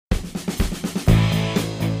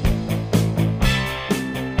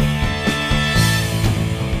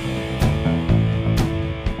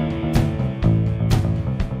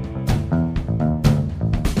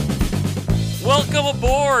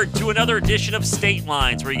aboard to another edition of State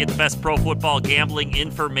Lines, where you get the best pro football gambling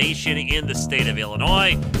information in the state of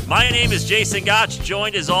Illinois. My name is Jason Gotch,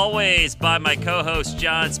 joined as always by my co-host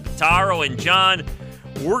John Spataro. And John,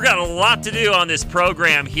 we've got a lot to do on this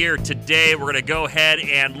program here today. We're going to go ahead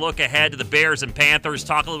and look ahead to the Bears and Panthers,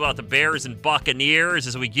 talk a little about the Bears and Buccaneers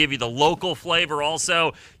as we give you the local flavor.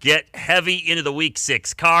 Also, get heavy into the Week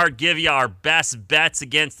 6 card, give you our best bets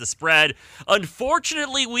against the spread.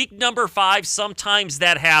 Unfortunately, week number 5, sometimes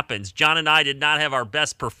that happens. John and I did not have our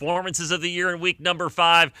best performances of the year in week number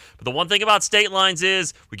 5. But the one thing about State Lines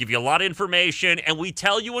is we give you a lot of information, and we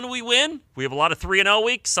tell you when we win. We have a lot of 3-0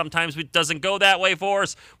 weeks. Sometimes it doesn't go that way for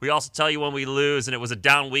us. We also tell you when we lose, and it was a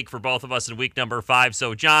down week for both of us in week number 5.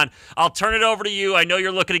 So, John, I'll turn it over to you. I know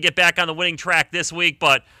you're looking to get back on the winning track this week,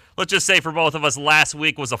 but let's just say for both of us, last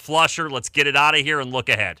week was a flusher. Let's get it out of here and look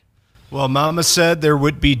ahead. Well, Mama said there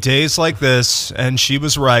would be days like this, and she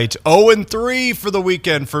was right. 0-3 for the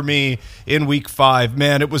weekend for me in week 5.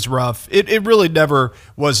 Man, it was rough. It really never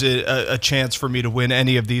was a chance for me to win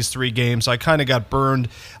any of these 3 games. I kind of got burned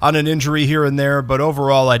on an injury here and there, but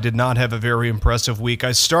overall I did not have a very impressive week.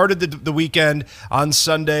 I started the weekend on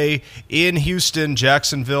Sunday in Houston,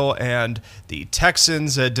 Jacksonville, and the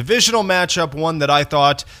Texans, a divisional matchup, one that I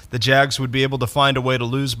thought the Jags would be able to find a way to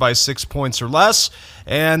lose by 6 points or less,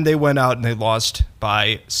 and they went out and they lost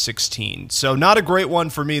by 16. So not a great one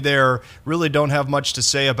for me there. Really don't have much to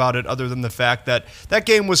say about it other than the fact that that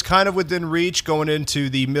game was kind of within reach going into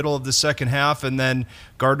the middle of the second half, and then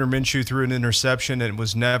Gardner Minshew threw an interception, and it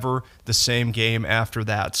was never the same game after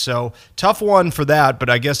that. So tough one for that,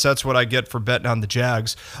 but I guess that's what I get for betting on the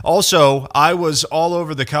Jags. Also, I was all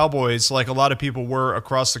over the Cowboys like a lot of people were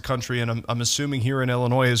across the country, and I'm assuming here in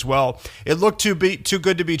Illinois as well. It looked too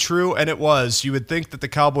good to be true, and it was. You would think that the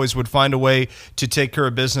Cowboys would find a way to take care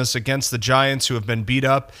of business against the Giants, who have been beat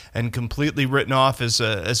up and completely written off as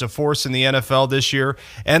a force in the NFL this year.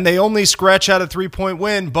 And they only scratch out a 3-point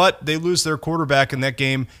win, but they lose their quarterback, and that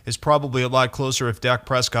game is probably a lot closer if Dak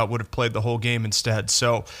Prescott would have played the whole game instead.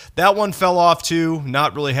 So that one fell off too.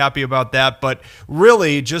 Not really happy about that, but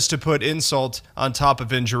really just to put insult on top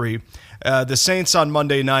of injury, the Saints on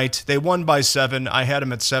Monday night, they won by 7. I had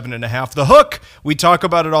them at 7.5. The hook, we talk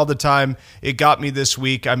about it all the time. It got me this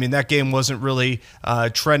week. I mean, that game wasn't really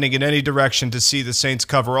trending in any direction to see the Saints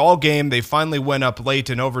cover all game. They finally went up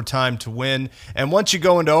late in overtime to win. And once you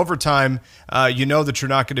go into overtime, you know that you're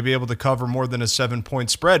not going to be able to cover more than a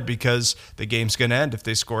 7-point spread because the game's going to end if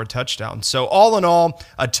they score a touchdown. So all in all,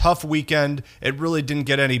 a tough weekend. It really didn't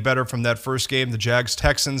get any better from that first game. The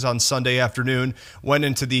Jags-Texans on Sunday afternoon went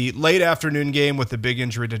into the late afternoon game with a big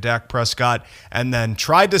injury to Dak Prescott, and then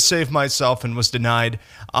tried to save myself and was denied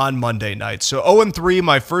on Monday night. So 0-3,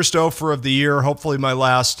 my first offer of the year, hopefully my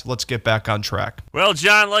last. Let's get back on track. Well,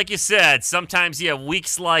 John, like you said, sometimes you have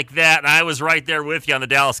weeks like that, and I was right there with you on the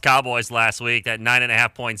Dallas Cowboys last week, that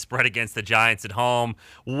 9.5-point spread against the Giants at home.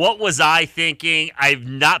 What was I thinking? I've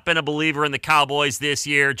not been a believer in the Cowboys this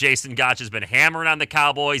year. Jason Gotch has been hammering on the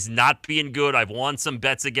Cowboys, not being good. I've won some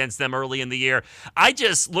bets against them early in the year. I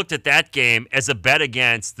just looked at that game as a bet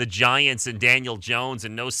against the Giants and Daniel Jones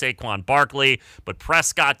and no Saquon Barkley, but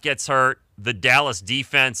Prescott gets hurt. The Dallas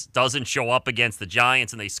defense doesn't show up against the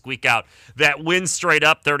Giants, and they squeak out that win straight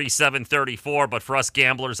up 37-34. But for us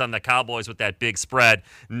gamblers on the Cowboys with that big spread,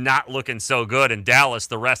 not looking so good. And Dallas,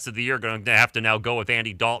 the rest of the year, going to have to now go with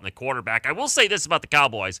Andy Dalton at quarterback. I will say this about the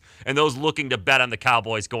Cowboys and those looking to bet on the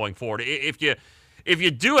Cowboys going forward. If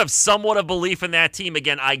you do have somewhat of belief in that team,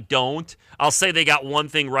 again, I don't. I'll say they got one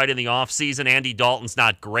thing right in the offseason. Andy Dalton's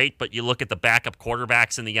not great, but you look at the backup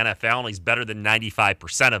quarterbacks in the NFL, and he's better than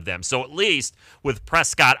 95% of them. So at least with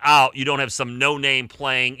Prescott out, you don't have some no-name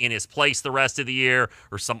playing in his place the rest of the year,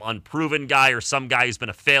 or some unproven guy, or some guy who's been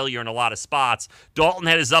a failure in a lot of spots. Dalton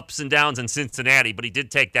had his ups and downs in Cincinnati, but he did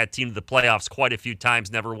take that team to the playoffs quite a few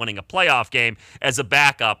times, never winning a playoff game. As a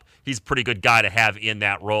backup, he's a pretty good guy to have in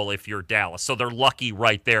that role if you're Dallas. So they're lucky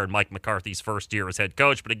right there in Mike McCarthy's first year as head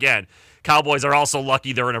coach. But again, Cowboys are also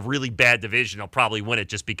lucky they're in a really bad division. They'll probably win it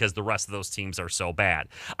just because the rest of those teams are so bad.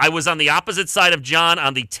 I was on the opposite side of John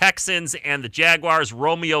on the Texans and the Jaguars.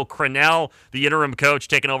 Romeo Crennel, the interim coach,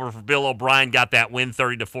 taking over for Bill O'Brien, got that win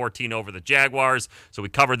 30-14 over the Jaguars. So we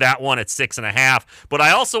covered that one at 6.5. But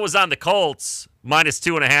I also was on the Colts,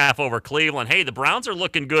 -2.5 over Cleveland. Hey, the Browns are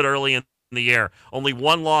looking good early in the year. Only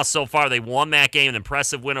one loss so far. They won that game, an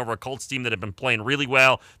impressive win over a Colts team that had been playing really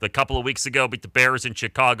well. A couple of weeks ago, beat the Bears in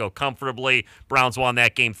Chicago comfortably. Browns won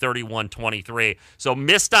that game 31-23. So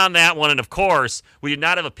missed on that one. And of course, we did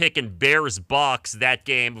not have a pick in Bears-Bucks. That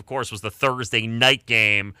game, of course, was the Thursday night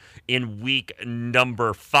game in week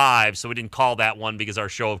number 5. So we didn't call that one because our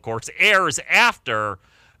show, of course, airs after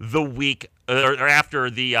the week or after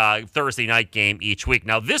the Thursday night game each week.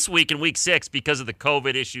 Now, this week in Week 6, because of the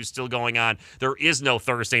COVID issues still going on, there is no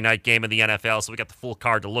Thursday night game in the NFL, so we got the full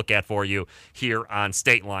card to look at for you here on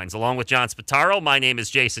State Lines. Along with John Spataro, my name is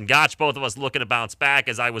Jason Gotch. Both of us looking to bounce back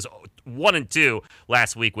as I was 1-2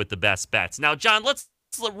 last week with the best bets. Now, John, let's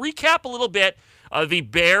recap a little bit the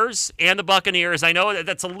Bears and the Buccaneers. I know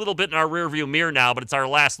that's a little bit in our rearview mirror now, but it's our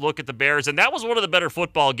last look at the Bears, and that was one of the better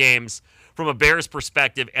football games from a Bears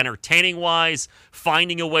perspective, entertaining-wise,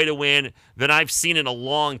 finding a way to win, than I've seen in a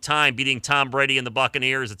long time, beating Tom Brady and the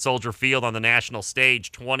Buccaneers at Soldier Field on the national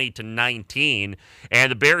stage 20-19.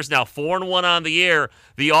 And the Bears now 4-1 on the year.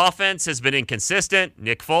 The offense has been inconsistent.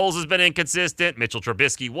 Nick Foles has been inconsistent. Mitchell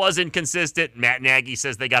Trubisky was inconsistent. Matt Nagy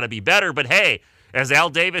says they got to be better. But hey, as Al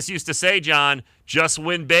Davis used to say, John, just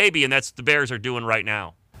win, baby, and that's what the Bears are doing right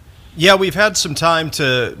now. Yeah, we've had some time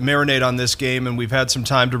to marinate on this game, and we've had some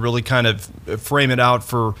time to really kind of frame it out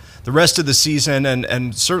for the rest of the season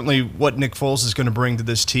and certainly what Nick Foles is going to bring to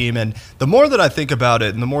this team. And the more that I think about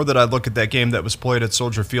it and the more that I look at that game that was played at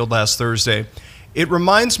Soldier Field last Thursday, it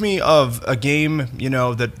reminds me of a game,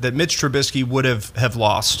 that Mitch Trubisky would have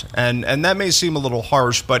lost. And that may seem a little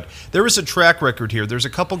harsh, but there is a track record here. There's a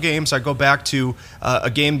couple games I go back to, a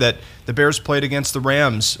game that the Bears played against the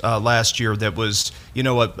Rams last year that was,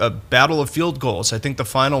 a battle of field goals. I think the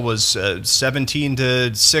final was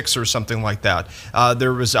 17-6 or something like that.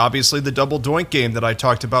 There was obviously the double doink game that I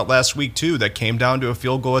talked about last week too that came down to a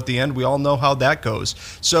field goal at the end. We all know how that goes.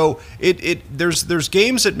 So there's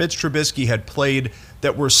games that Mitch Trubisky had played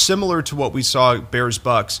that were similar to what we saw at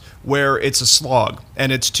Bears-Bucks, where it's a slog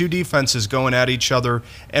and it's two defenses going at each other.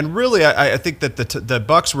 And really, I think that the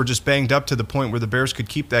Bucks were just banged up to the point where the Bears could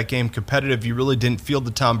keep that game competitive. You really didn't feel the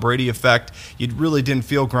Tom Brady effect. You really didn't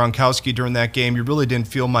feel Gronkowski during that game. You really didn't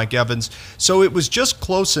feel Mike Evans. So it was just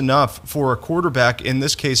close enough for a quarterback, in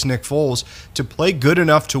this case Nick Foles, to play good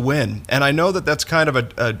enough to win. And I know that that's kind of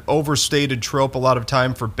an overstated trope a lot of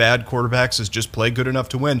time for bad quarterbacks, is just play good enough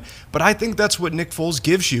to win. But I think that's what Nick Foles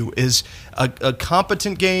gives you, is a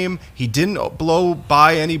competent game. He didn't blow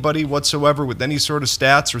by anybody whatsoever with any sort of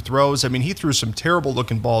stats or throws. I mean, he threw some terrible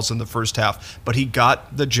looking balls in the first half, but he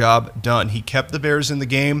got the job done. He kept the Bears in the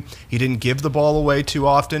game. He didn't give the ball away too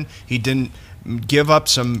often. He didn't give up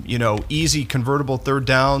some, easy convertible third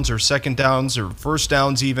downs or second downs or first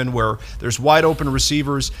downs even, where there's wide open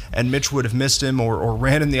receivers and Mitch would have missed him or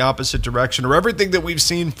ran in the opposite direction, or everything that we've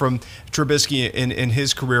seen from Trubisky in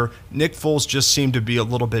his career. Nick Foles just seemed to be a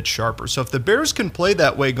little bit sharper. So if the Bears can play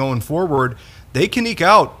that way going forward, they can eke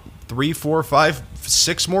out 3, 4, 5,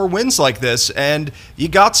 6 more wins like this, and you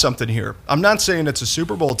got something here. I'm not saying it's a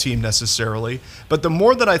Super Bowl team necessarily, but the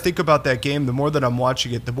more that I think about that game, the more that I'm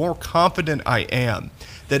watching it, the more confident I am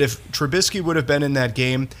that if Trubisky would have been in that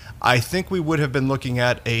game, I think we would have been looking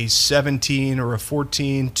at a 17 or a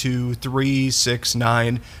 14-3, 6,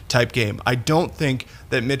 9 type game. I don't think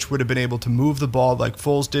that Mitch would have been able to move the ball like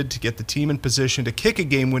Foles did to get the team in position to kick a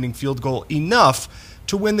game-winning field goal enough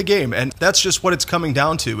to win the game. And that's just what it's coming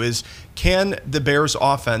down to, is can the Bears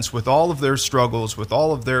offense, with all of their struggles, with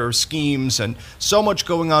all of their schemes and so much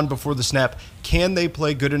going on before the snap, can they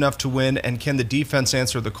play good enough to win, and can the defense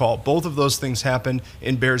answer the call? Both of those things happen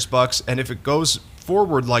in Bears-Bucks, and if it goes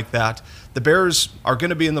forward like that, the Bears are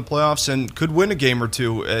going to be in the playoffs and could win a game or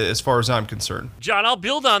two, as far as I'm concerned. John, I'll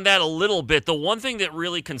build on that a little bit. The one thing that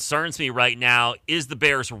really concerns me right now is the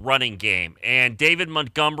Bears' running game. And David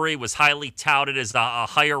Montgomery was highly touted as a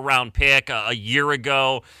higher round pick a year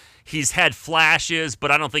ago. He's had flashes,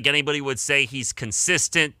 but I don't think anybody would say he's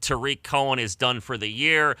consistent. Tariq Cohen is done for the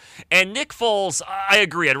year. And Nick Foles, I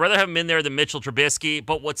agree. I'd rather have him in there than Mitchell Trubisky.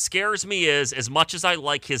 But what scares me is, as much as I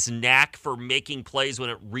like his knack for making plays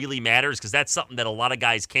when it really matters, because that's something that a lot of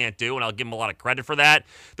guys can't do, and I'll give him a lot of credit for that,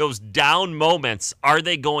 those down moments, are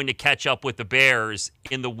they going to catch up with the Bears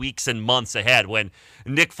in the weeks and months ahead when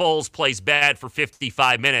Nick Foles plays bad for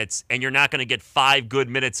 55 minutes and you're not going to get 5 good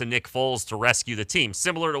minutes of Nick Foles to rescue the team?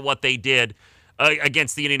 Similar to what they did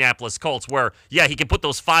against the Indianapolis Colts, where, yeah, he can put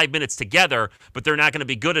those 5 minutes together, but they're not going to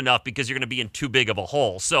be good enough because you're going to be in too big of a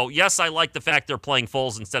hole. So, yes, I like the fact they're playing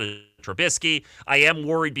Foles instead of Trubisky. I am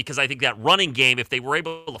worried because I think that running game, if they were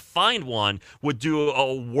able to find one, would do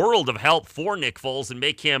a world of help for Nick Foles and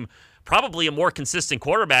make him probably a more consistent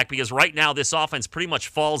quarterback, because right now this offense pretty much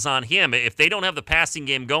falls on him. If they don't have the passing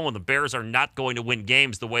game going, the Bears are not going to win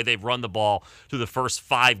games the way they've run the ball through the first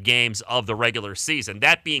 5 games of the regular season.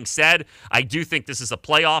 That being said, I do think this is a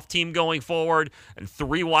playoff team going forward, and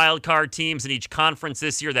 3 wild card teams in each conference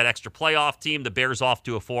this year. That extra playoff team, the Bears off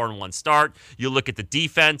to a 4-1 start. You look at the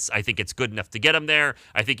defense, I think it's good enough to get them there.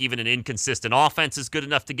 I think even an inconsistent offense is good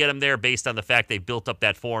enough to get them there based on the fact they built up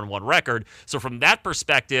that 4-1 record. So from that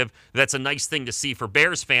perspective, that's a nice thing to see for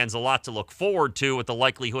Bears fans, a lot to look forward to with the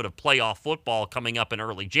likelihood of playoff football coming up in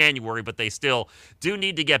early January, but they still do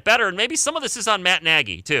need to get better. And maybe some of this is on Matt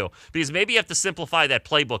Nagy too, because maybe you have to simplify that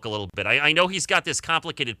playbook a little bit. I know he's got this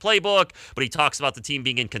complicated playbook, but he talks about the team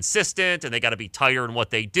being inconsistent and they got to be tighter in what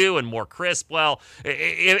they do and more crisp. Well,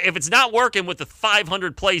 if it's not working with the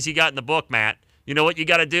 500 plays you got in the book, Matt, you know what you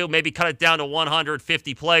got to do? Maybe cut it down to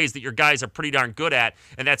 150 plays that your guys are pretty darn good at,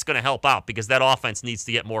 and that's going to help out because that offense needs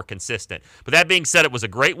to get more consistent. But that being said, it was a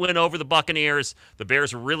great win over the Buccaneers. The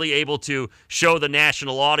Bears were really able to show the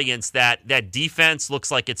national audience that that defense looks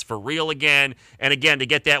like it's for real again. And again, to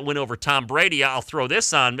get that win over Tom Brady, I'll throw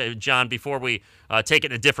this on, John, before we take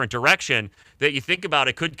it in a different direction, that you think about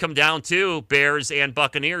it could come down to Bears and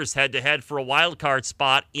Buccaneers head-to-head for a wild card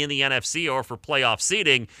spot in the NFC or for playoff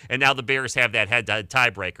seeding, and now the Bears have that head-to-head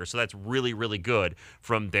tiebreaker, so that's really, really good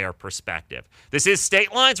from their perspective. This is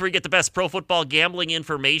State Lines, where you get the best pro football gambling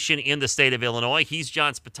information in the state of Illinois. He's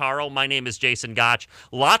John Spataro. My name is Jason Gotch.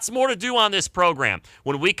 Lots more to do on this program.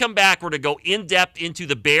 When we come back, we're going to go in-depth into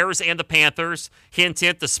the Bears and the Panthers. Hint,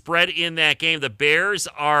 hint, the spread in that game. The Bears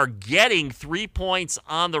are getting 3 points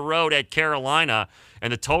on the road at Carolina,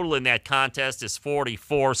 and the total in that contest is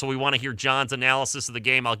 44. So we want to hear John's analysis of the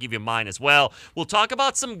game. I'll give you mine as well. We'll talk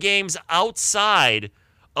about some games outside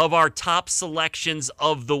of our top selections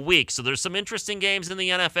of the week. So there's some interesting games in the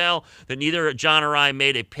NFL that neither John or I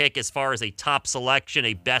made a pick as far as a top selection,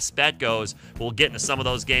 a best bet goes. We'll get into some of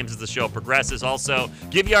those games as the show progresses. Also,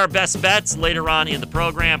 give you our best bets later on in the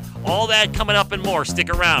program. All that coming up and more. Stick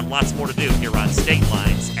around. Lots more to do here on State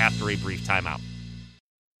Lines after a brief timeout.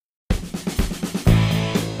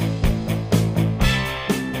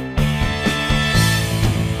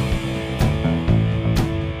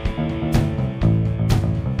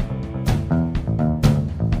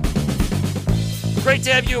 Great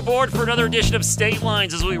to have you aboard for another edition of State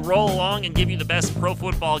Lines as we roll along and give you the best pro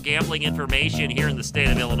football gambling information here in the state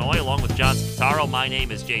of Illinois. Along with John Spataro, my name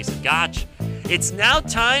is Jason Gotch. It's now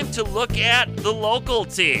time to look at the local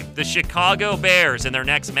team, the Chicago Bears, in their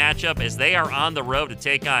next matchup as they are on the road to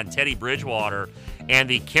take on Teddy Bridgewater and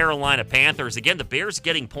the Carolina Panthers. Again, the Bears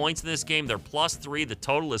getting points in this game. They're +3. The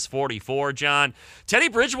total is 44, John. Teddy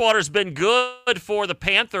Bridgewater's been good for the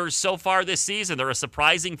Panthers so far this season. They're a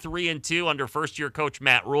surprising 3-2 under first-year coach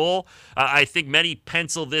Matt Rule. I think many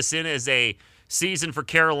pencil this in as a season for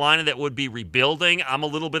Carolina that would be rebuilding. I'm a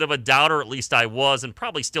little bit of a doubter, at least I was, and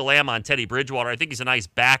probably still am on Teddy Bridgewater. I think he's a nice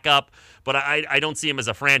backup, but I don't see him as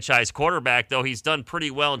a franchise quarterback, though he's done pretty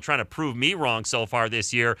well in trying to prove me wrong so far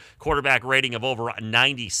this year. Quarterback rating of over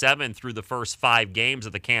 97 through the first 5 games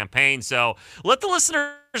of the campaign. So let the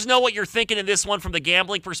listeners know what you're thinking in this one from the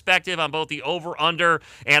gambling perspective on both the over-under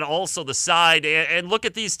and also the side. And look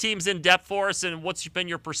at these teams in depth for us and what's been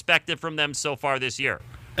your perspective from them so far this year.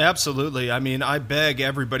 Absolutely. I mean, I beg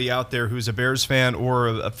everybody out there who's a Bears fan or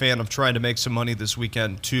a fan of trying to make some money this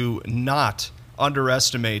weekend to not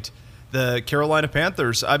underestimate the Carolina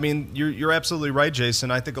Panthers. I mean, you're absolutely right,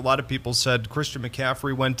 Jason. I think a lot of people said Christian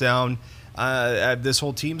McCaffrey went down. This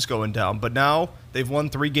whole team's going down. But now they've won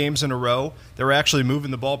 3 games in a row. They're actually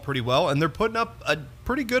moving the ball pretty well, and they're putting up a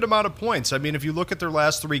pretty good amount of points. I mean, if you look at their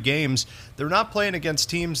last 3 games, they're not playing against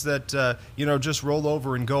teams that, just roll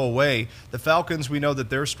over and go away. The Falcons, we know that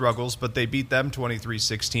they're struggles, but they beat them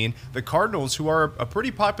 23-16. The Cardinals, who are a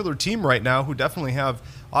pretty popular team right now, who definitely have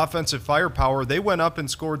offensive firepower, they went up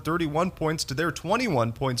and scored 31 points to their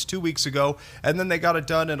 21 points 2 weeks ago, and then they got it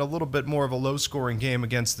done in a little bit more of a low-scoring game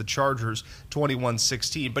against the Chargers,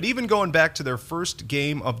 21-16. But even going back to their first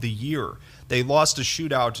game of the year, they lost a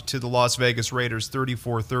shootout to the Las Vegas Raiders,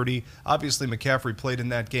 34-30. Obviously, McCaffrey played in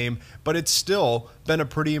that game, but it's still been a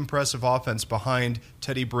pretty impressive offense behind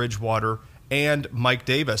Teddy Bridgewater and Mike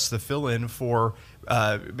Davis, the fill-in for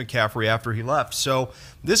McCaffrey after he left. So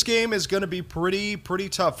this game is going to be pretty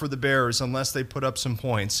tough for the Bears unless they put up some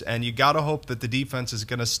points. And you got to hope that the defense is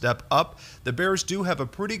going to step up. The Bears do have a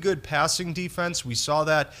pretty good passing defense. We saw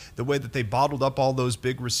that the way that they bottled up all those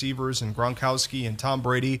big receivers and Gronkowski and Tom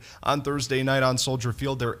Brady on Thursday night on Soldier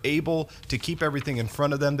Field. They're able to keep everything in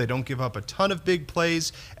front of them. They don't give up a ton of big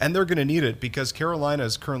plays, and they're going to need it because Carolina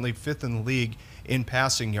is currently 5th in the league in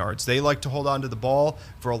passing yards. They like to hold on to the ball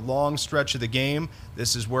for a long stretch of the game.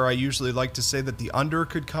 This is where I usually like to say that the under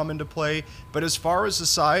could come into play. But as far as the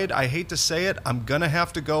side, I hate to say it, I'm going to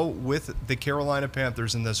have to go with the Carolina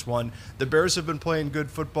Panthers in this one. The Bears have been playing good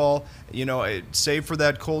football, save for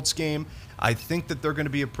that Colts game. I think that they're going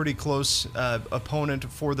to be a pretty close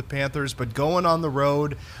opponent for the Panthers, but going on the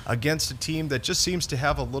road against a team that just seems to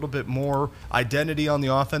have a little bit more identity on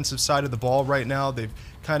the offensive side of the ball right now. They've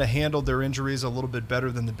kind of handled their injuries a little bit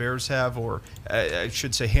better than the Bears have, or I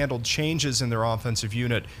should say handled changes in their offensive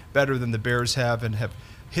unit better than the Bears have, and have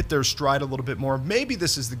hit their stride a little bit more. Maybe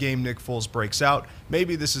this is the game Nick Foles breaks out.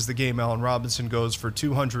 Maybe this is the game Allen Robinson goes for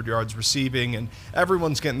 200 yards receiving and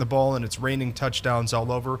everyone's getting the ball and it's raining touchdowns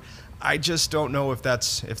all over. I just don't know if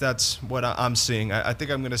that's what I'm seeing. I think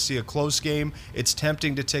I'm going to see a close game. It's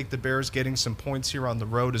tempting to take the Bears getting some points here on the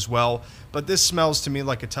road as well, but this smells to me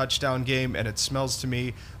like a touchdown game, and it smells to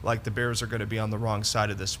me like the Bears are going to be on the wrong side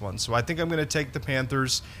of this one. So I think I'm going to take the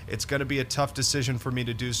Panthers. It's going to be a tough decision for me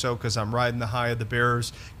to do so because I'm riding the high of the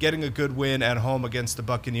Bears, getting a good win at home against the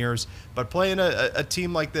Buccaneers. But playing a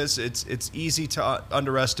team like this, it's easy to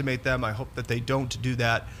underestimate them. I hope that they don't do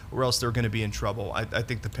that, or else they're going to be in trouble. I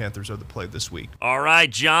think the Panthers are the play this week. All right,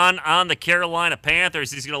 John, on the Carolina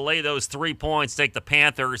Panthers, he's going to lay those 3 points, take the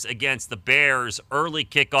Panthers against the Bears. Early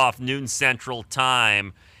kickoff, noon Central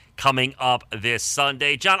Time, coming up this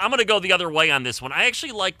Sunday. John, I'm going to go the other way on this one. I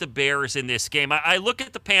actually like the Bears in this game. I look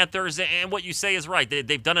at the Panthers, and what you say is right.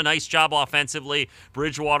 They've done a nice job offensively.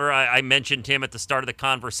 Bridgewater, I mentioned him at the start of the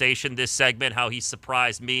conversation, this segment, how he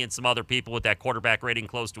surprised me and some other people with that quarterback rating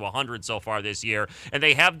close to 100 so far this year. And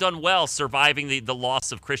they have done well surviving the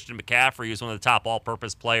loss of Christian McCaffrey, who's one of the top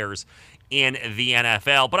all-purpose players in the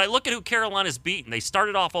NFL. But I look at who Carolina's beaten. They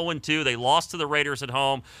started off 0-2. They lost to the Raiders at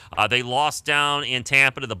home. They lost down in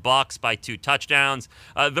Tampa to the Bucs by 2 touchdowns.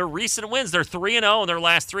 Their recent wins, they're 3-0 in their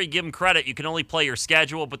last 3. Give them credit. You can only play your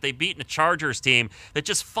schedule, but they've beaten a Chargers team that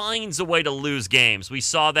just finds a way to lose games. We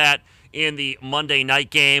saw that in the Monday night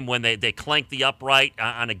game when they clanked the upright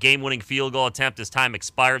on a game-winning field goal attempt as time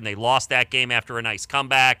expired, and they lost that game after a nice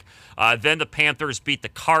comeback. Then the Panthers beat the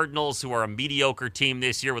Cardinals, who are a mediocre team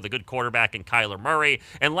this year with a good quarterback in Kyler Murray.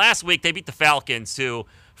 And last week they beat the Falcons, who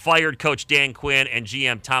fired Coach Dan Quinn and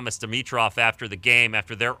GM Thomas Dimitroff after the game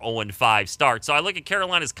after their 0-5 start. So I look at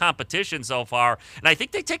Carolina's competition so far, and I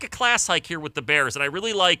think they take a class hike here with the Bears. And I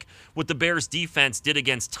really like what the Bears defense did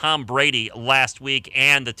against Tom Brady last week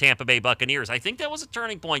and the Tampa Bay Buccaneers. I think that was a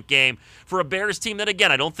turning point game for a Bears team that,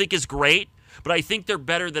 again, I don't think is great, but I think they're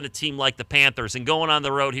better than a team like the Panthers. And going on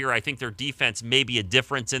the road here, I think their defense may be a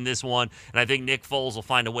difference in this one. And I think Nick Foles will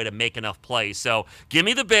find a way to make enough plays. So give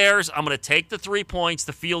me the Bears. I'm going to take the 3 points,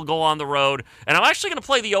 the field goal on the road. And I'm actually going to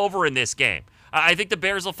play the over in this game. I think the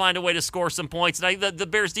Bears will find a way to score some points. And I think the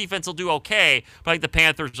Bears defense will do okay, but I think the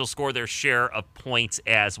Panthers will score their share of points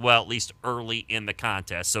as well, at least early in the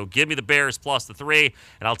contest. So give me the Bears plus the 3,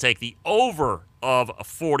 and I'll take the over of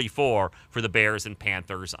 44 for the Bears and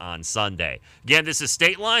Panthers on Sunday. Again, this is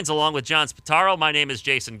State Lines along with John Spataro. My name is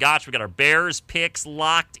Jason Gotch. We got our Bears picks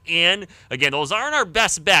locked in. Again, those aren't our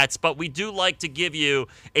best bets, but we do like to give you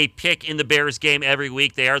a pick in the Bears game every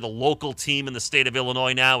week. They are the local team in the state of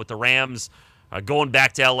Illinois now, with the Rams going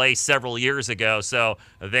back to L.A. several years ago. So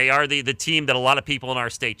they are the team that a lot of people in our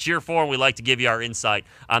state cheer for, and we like to give you our insight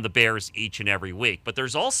on the Bears each and every week. But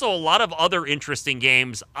there's also a lot of other interesting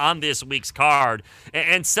games on this week's card,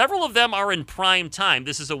 and several of them are in prime time.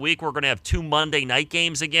 This is a week we're going to have 2 Monday night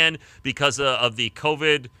games again because of the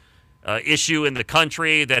COVID issue in the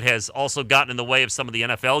country that has also gotten in the way of some of the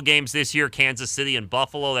NFL games this year. Kansas City and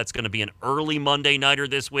Buffalo, that's going to be an early Monday nighter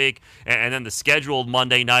this week, and then the scheduled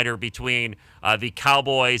Monday nighter between the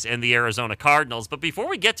Cowboys and the Arizona Cardinals. But before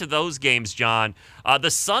we get to those games, John, the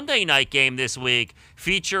Sunday night game this week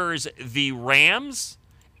features the Rams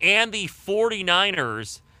and the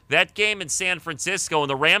 49ers. That game in San Francisco, and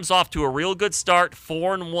the Rams off to a real good start,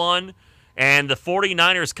 4-1. And the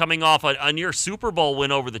 49ers coming off a near Super Bowl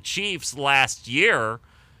win over the Chiefs last year.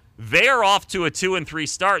 They are off to a 2-3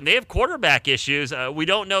 start, and they have quarterback issues. We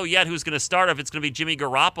don't know yet who's going to start, if it's going to be Jimmy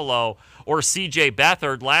Garoppolo or C.J.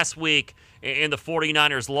 Beathard. Last week, in the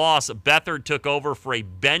 49ers loss. Beathard took over for a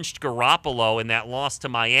benched Garoppolo in that loss to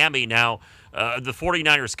Miami. Now, the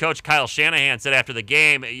 49ers coach, Kyle Shanahan, said after the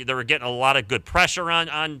game they were getting a lot of good pressure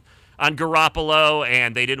on Garoppolo,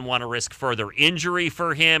 and they didn't want to risk further injury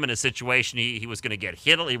for him in a situation he was going to get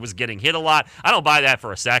hit. He was getting hit a lot. I don't buy that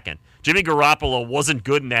for a second. Jimmy Garoppolo wasn't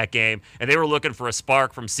good in that game, and they were looking for a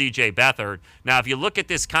spark from C.J. Beathard. Now, if you look at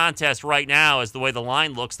this contest right now, as the way the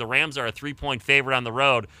line looks, the Rams are a 3-point favorite on the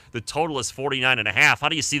road. The total is 49.5. How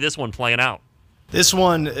do you see this one playing out? This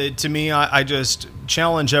one, to me, I just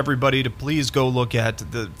challenge everybody to please go look at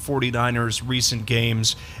the 49ers' recent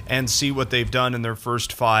games and see what they've done in their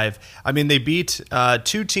first 5. I mean, they beat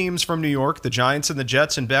 2 teams from New York, the Giants and the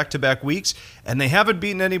Jets, in back-to-back weeks, and they haven't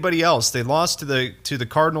beaten anybody else. They lost to the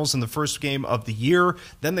Cardinals in the first game of the year.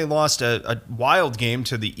 Then they lost a wild game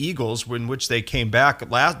to the Eagles, in which they came back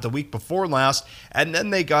the week before last, and then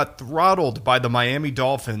they got throttled by the Miami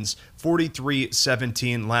Dolphins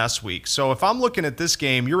 43-17 last week. So if I'm looking at this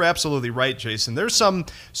game, you're absolutely right, Jason. There's some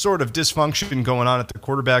sort of dysfunction going on at the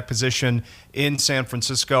quarterback position in San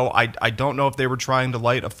Francisco. I don't know if they were trying to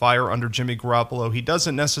light a fire under Jimmy Garoppolo. He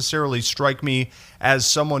doesn't necessarily strike me as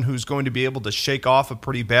someone who's going to be able to shake off a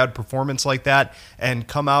pretty bad performance like that and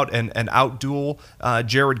come out and outduel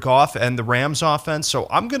Jared Goff and the Rams offense. So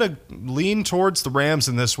I'm going to lean towards the Rams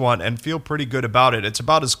in this one and feel pretty good about it. It's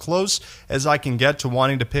about as close as I can get to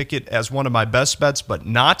wanting to pick it as one of my best bets, but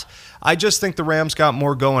not. I just think the Rams got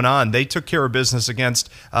more going on. They took care of business against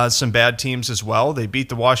some bad teams as well. They beat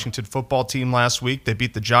the Washington football team last week. They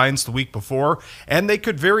beat the Giants the week before, and they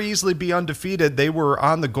could very easily be undefeated. They were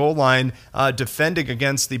on the goal line defending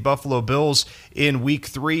against the Buffalo Bills in week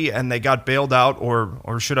 3, and they got bailed out,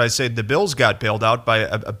 or should I say the Bills got bailed out by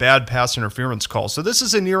a bad pass interference call. So this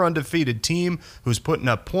is a near undefeated team who's putting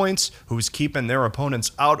up points, who's keeping their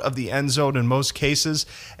opponents out of the end zone in most cases,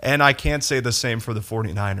 and I can't say the same for the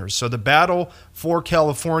 49ers. So the battle for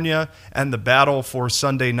California and the battle for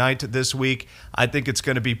Sunday night this week, I think it's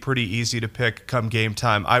going to be pretty easy to pick come game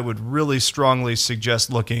time. I would really strongly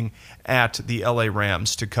suggest looking at the LA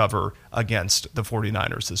Rams to cover against the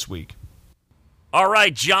 49ers this week. All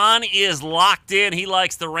right, John is locked in. He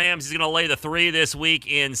likes the Rams. He's going to lay the 3 this week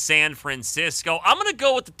in San Francisco. I'm going to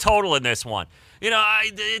go with the total in this one. You know,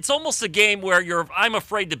 it's almost a game where I'm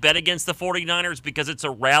afraid to bet against the 49ers because it's a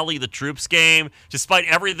rally the troops game, despite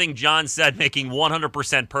everything John said making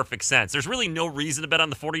 100% perfect sense. There's really no reason to bet on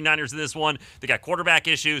the 49ers in this one. They got quarterback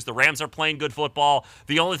issues. The Rams are playing good football.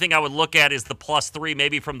 The only thing I would look at is the +3,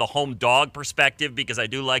 maybe from the home dog perspective, because I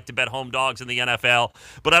do like to bet home dogs in the NFL.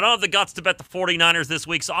 But I don't have the guts to bet the 49ers this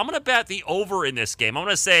week, so I'm going to bet the over in this game. I'm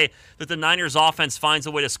going to say that the Niners offense finds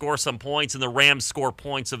a way to score some points and the Rams score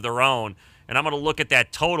points of their own. And I'm going to look at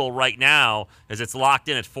that total right now as it's locked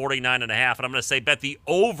in at 49.5. And I'm going to say bet the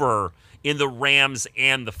over in the Rams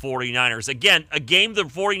and the 49ers. Again, a game the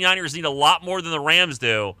 49ers need a lot more than the Rams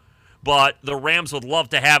do, but the Rams would love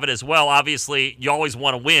to have it as well. Obviously, you always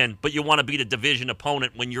want to win, but you want to beat a division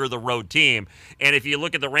opponent when you're the road team. And if you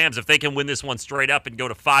look at the Rams, if they can win this one straight up and go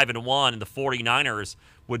to 5-1, and the 49ers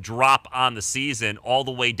would drop on the season all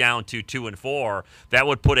the way down to 2-4, that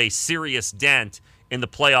would put a serious dent in the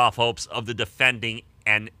playoff hopes of the defending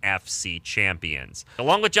NFC champions.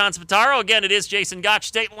 Along with John Spataro, again, it is Jason Gotch.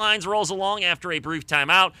 State Lines rolls along after a brief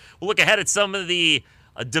timeout. We'll look ahead at some of the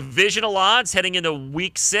divisional odds heading into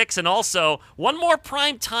Week 6, and also one more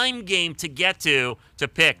prime time game to get to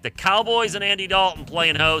pick. The Cowboys and Andy Dalton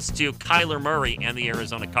playing host to Kyler Murray and the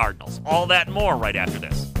Arizona Cardinals. All that and more right after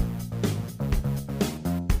this.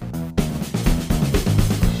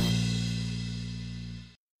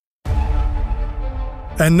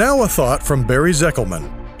 And now a thought from Barry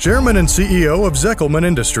Zeckelman, Chairman and CEO of Zeckelman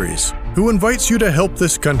Industries, who invites you to help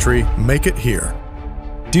this country make it here.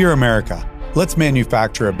 Dear America, let's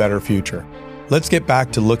manufacture a better future. Let's get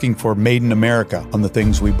back to looking for Made in America on the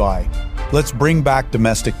things we buy. Let's bring back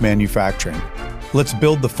domestic manufacturing. Let's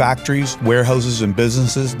build the factories, warehouses, and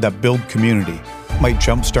businesses that build community, might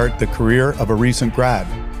jumpstart the career of a recent grad,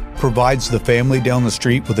 provides the family down the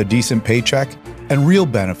street with a decent paycheck, and real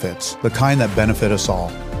benefits, the kind that benefit us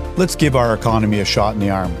all. Let's give our economy a shot in the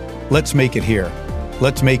arm. Let's make it here.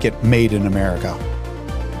 Let's make it made in America.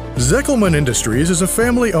 Zeckelman Industries is a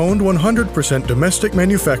family-owned 100% domestic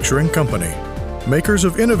manufacturing company. Makers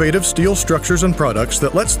of innovative steel structures and products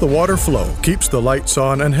that lets the water flow, keeps the lights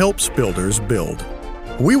on, and helps builders build.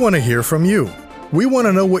 We want to hear from you. We want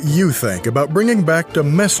to know what you think about bringing back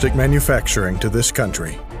domestic manufacturing to this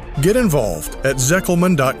country. Get involved at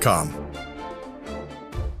Zeckelman.com.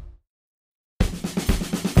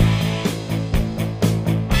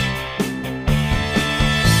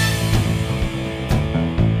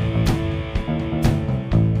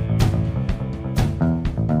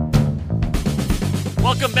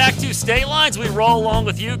 to State Lines. We roll along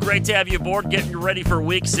with you. Great to have you aboard, getting you ready for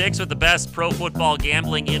Week 6 with the best pro football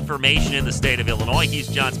gambling information in the state of Illinois. He's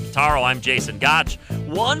John Spataro. I'm Jason Gotch.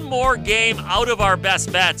 One more game out of our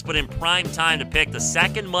best bets, but in prime time to pick the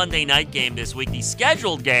second Monday night game this week, the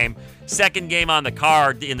scheduled game. Second game on the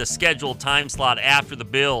card in the scheduled time slot after the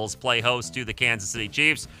Bills play host to the Kansas City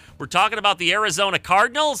Chiefs. We're talking about the Arizona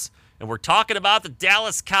Cardinals, and we're talking about the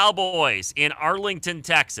Dallas Cowboys in Arlington,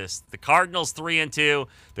 Texas. The Cardinals 3-2.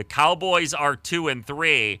 The Cowboys are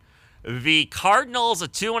 2-3. The Cardinals a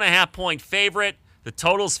 2.5-point favorite. The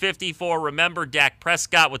total's 54. Remember, Dak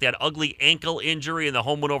Prescott with that ugly ankle injury in the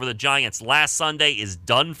home win over the Giants last Sunday is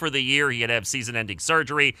done for the year. He had to have season-ending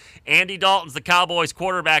surgery. Andy Dalton's the Cowboys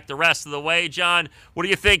quarterback the rest of the way. John, what do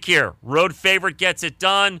you think here? Road favorite gets it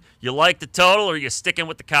done. You like the total, or are you sticking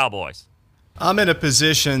with the Cowboys? I'm in a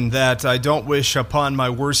position that I don't wish upon my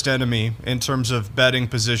worst enemy in terms of betting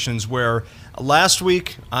positions, where last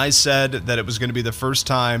week I said that it was going to be the first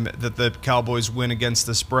time that the Cowboys win against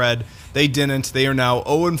the spread. They didn't. They are now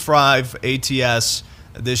 0-5 ATS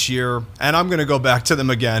this year, and I'm going to go back to them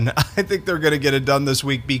again. I think they're going to get it done this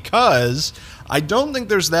week because I don't think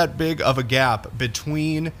there's that big of a gap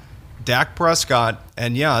between Dak Prescott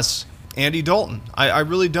and, yes, Andy Dalton. I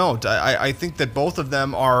really don't. I think that both of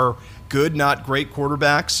them are good, not great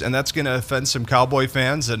quarterbacks, and that's going to offend some Cowboy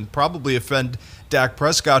fans and probably offend Dak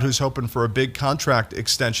Prescott, who's hoping for a big contract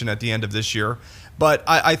extension at the end of this year. But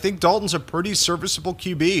I think Dalton's a pretty serviceable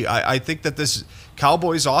QB. I think that this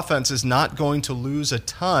Cowboys offense is not going to lose a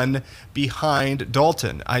ton behind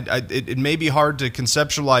Dalton. It may be hard to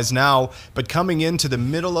conceptualize now, but coming into the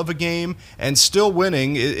middle of a game and still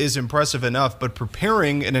winning is impressive enough. But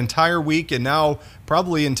preparing an entire week and now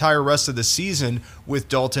probably entire rest of the season with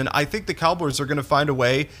Dalton, I think the Cowboys are going to find a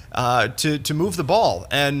way to move the ball.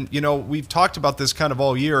 And, you know, we've talked about this kind of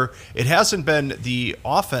all year. It hasn't been the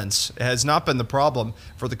offense, it has not been the problem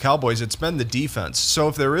for the Cowboys. It's been the defense. So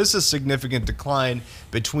if there is a significant decline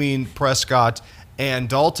between Prescott and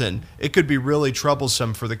Dalton, it could be really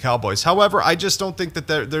troublesome for the Cowboys. However, I just don't think that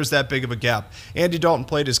there's that big of a gap. Andy Dalton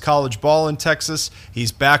played his college ball in Texas.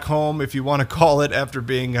 He's back home, if you want to call it, after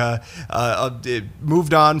being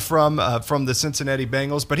moved on from the Cincinnati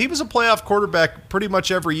Bengals. But he was a playoff quarterback pretty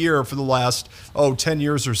much every year for the last 10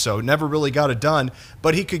 years or so. Never really got it done,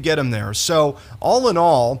 but he could get him there. So all in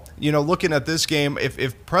all, you know, looking at this game,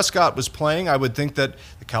 if Prescott was playing, I would think that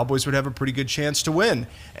the Cowboys would have a pretty good chance to win.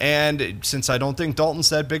 And since I don't think Dalton's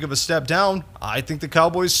that big of a step down, I think the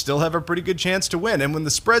Cowboys still have a pretty good chance to win. And when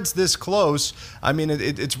the spread's this close, I mean,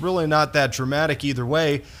 it's really not that dramatic either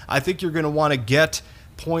way. I think you're going to want to get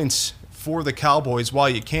points for the Cowboys while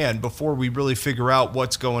you can before we really figure out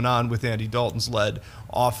what's going on with Andy Dalton's led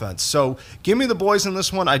offense. So give me the boys in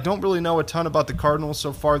this one. I don't really know a ton about the Cardinals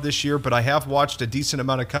so far this year, but I have watched a decent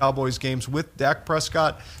amount of Cowboys games with Dak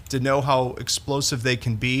Prescott to know how explosive they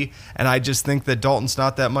can be, and I just think that Dalton's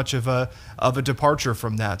not that much of a departure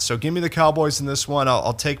from that. So give me the Cowboys in this one.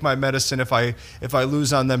 I'll take my medicine if I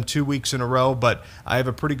lose on them 2 weeks in a row, but I have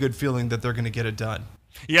a pretty good feeling that they're going to get it done.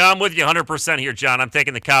 Yeah, I'm with you 100% here, John. I'm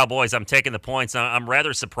taking the Cowboys. I'm taking the points. I'm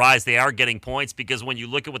rather surprised they are getting points because when you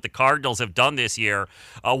look at what the Cardinals have done this year,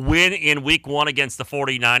 a win in Week 1 against the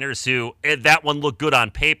 49ers, who that one looked good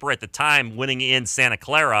on paper at the time, winning in Santa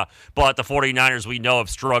Clara, but the 49ers we know have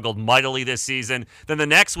struggled mightily this season. Then the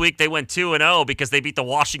next week they went 2-0 because they beat the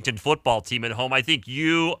Washington football team at home. I think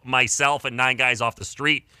you, myself, and 9 guys off the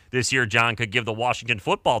street this year, John, could give the Washington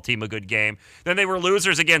football team a good game. Then they were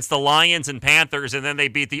losers against the Lions and Panthers, and then they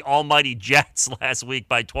beat the almighty Jets last week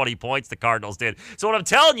by 20 points, the Cardinals did. So what I'm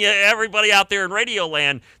telling you, everybody out there in Radio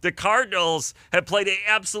Land, the Cardinals have played an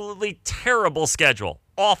absolutely terrible schedule,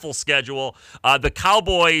 awful schedule. The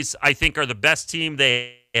Cowboys, I think, are the best team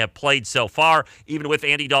they have played so far, even with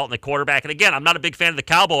Andy Dalton, the quarterback. And again, I'm not a big fan of the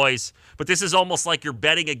Cowboys, but this is almost like you're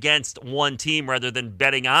betting against one team rather than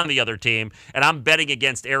betting on the other team. And I'm betting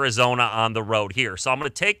against Arizona on the road here. So I'm going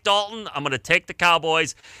to take Dalton. I'm going to take the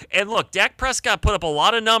Cowboys. And look, Dak Prescott put up a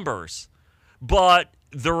lot of numbers, but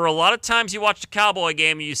there were a lot of times you watched a Cowboy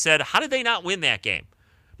game and you said, how did they not win that game?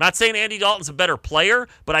 Not saying Andy Dalton's a better player,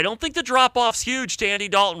 but I don't think the drop-off's huge to Andy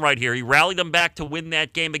Dalton right here. He rallied them back to win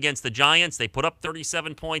that game against the Giants. They put up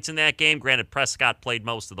 37 points in that game. Granted, Prescott played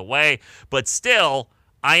most of the way, but still,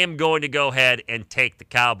 I am going to go ahead and take the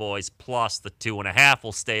Cowboys plus the 2.5.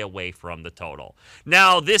 We'll stay away from the total.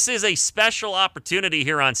 Now, this is a special opportunity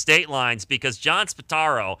here on State Lines because John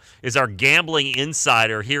Spataro is our gambling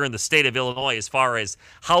insider here in the state of Illinois as far as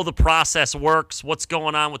how the process works, what's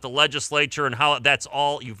going on with the legislature, and how that's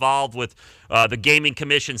all evolved with the Gaming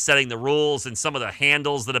Commission setting the rules and some of the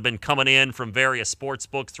handles that have been coming in from various sports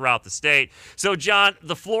books throughout the state. So, John,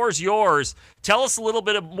 the floor is yours. Tell us a little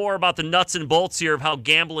bit more about the nuts and bolts here of how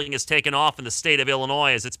gambling has taken off in the state of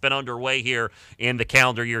Illinois as it's been underway here in the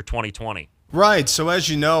calendar year 2020. Right. So as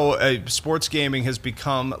you know, sports gaming has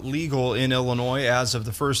become legal in Illinois as of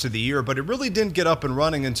the first of the year, but it really didn't get up and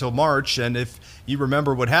running until March. And if you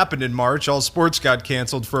remember what happened in March, all sports got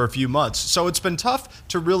canceled for a few months. So it's been tough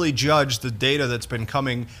to really judge the data that's been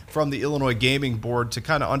coming from the Illinois Gaming Board to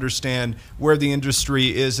kind of understand where the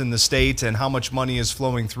industry is in the state and how much money is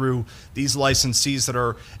flowing through these licensees that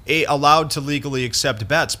are allowed to legally accept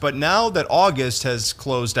bets. But now that August has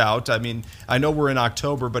closed out, I mean, I know we're in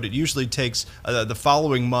October, but it usually takes the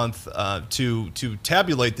following month to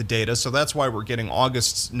tabulate the data. So that's why we're getting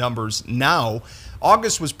August's numbers now.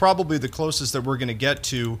 August was probably the closest that we're going to get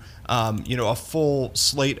to, a full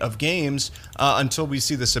slate of games until we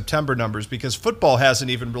see the September numbers, because football hasn't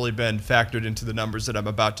even really been factored into the numbers that I'm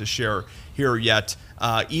about to share here yet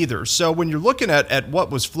either. So when you're looking at what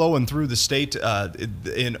was flowing through the state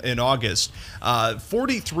in August,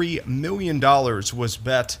 $43 million was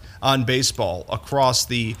bet on baseball across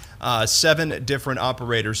the 7 different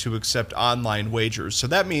operators who accept online wagers. So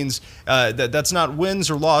that means that's not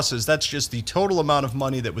wins or losses. That's just the total amount of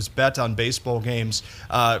money that was bet on baseball games,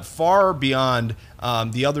 far beyond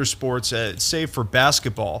the other sports, save for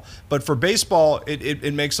basketball. But for baseball,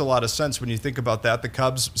 it makes a lot of sense when you think about that. The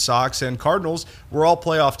Cubs, Sox, and Cardinals were all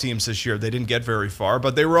playoff teams this year. They didn't get very far,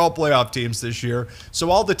 but they were all playoff teams this year. So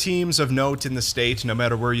all the teams of note in the state, no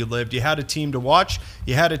matter where you lived, you had a team to watch,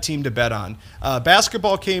 you had a team to bet on.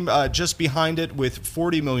 Basketball came just behind it with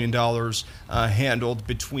 $40 million handled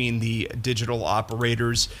between the digital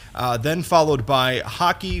operators, then followed by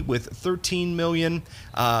hockey with $13 million,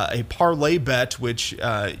 a parlay bet, which,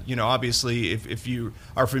 obviously, if you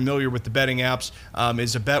are familiar with the betting apps,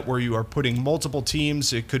 is a bet where you are putting multiple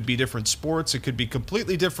teams. It could be different sports. It could be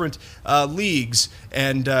completely different leagues,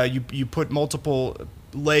 and you put multiple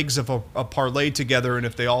legs of a parlay together, and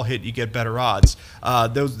if they all hit, you get better odds.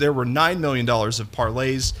 There were $9 million of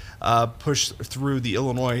parlays pushed through the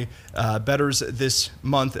Illinois bettors this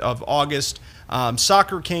month of August.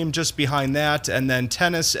 Soccer came just behind that, and then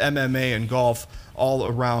tennis, MMA, and golf all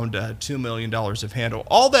around $2 million of handle.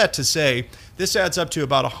 All that to say, this adds up to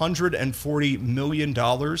about $140 million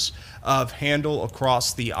of handle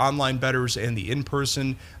across the online bettors and the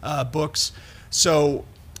in-person books. So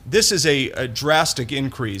this is a drastic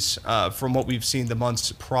increase from what we've seen the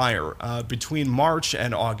months prior. Between March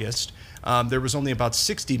and August, there was only about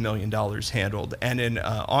 $60 million handled. And in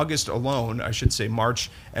August alone, I should say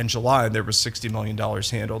March and July, there was $60 million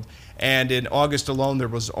handled. And in August alone, there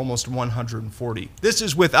was almost 140. This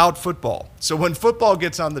is without football. So when football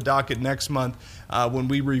gets on the docket next month, when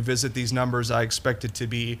we revisit these numbers, I expect it to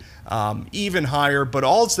be even higher. But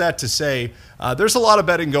all it's that to say, there's a lot of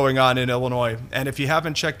betting going on in Illinois. And if you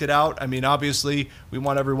haven't checked it out, I mean, obviously, we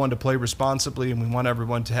want everyone to play responsibly, and we want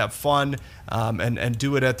everyone to have fun and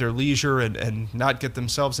do it at their leisure and not get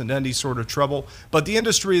themselves into any sort of trouble. But the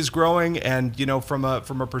industry is growing, and from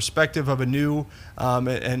a perspective of a new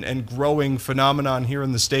and growing phenomenon here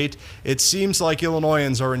in the state, it seems like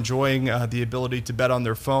Illinoisans are enjoying the ability to bet on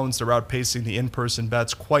their phones. They're outpacing the in-person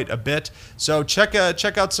bets quite a bit. So check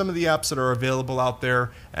out some of the apps that are available out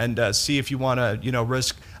there and see if you want to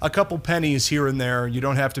risk a couple pennies here and there. You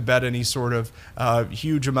don't have to bet any sort of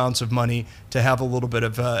huge amounts of money to have a little bit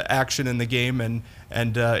of action in the game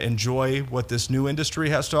and enjoy what this new industry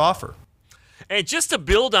has to offer. And just to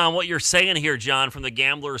build on what you're saying here, John, from the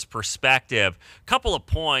gambler's perspective, a couple of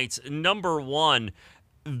points. Number one,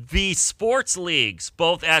 the sports leagues,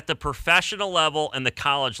 both at the professional level and the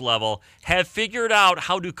college level, have figured out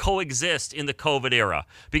how to coexist in the COVID era.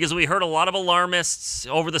 Because we heard a lot of alarmists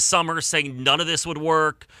over the summer saying none of this would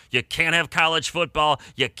work. You can't have college football.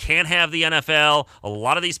 You can't have the NFL. A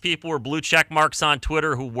lot of these people were blue check marks on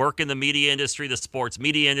Twitter who work in the media industry, the sports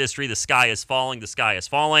media industry. The sky is falling. The sky is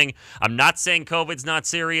falling. I'm not saying COVID's not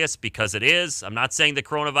serious, because it is. I'm not saying the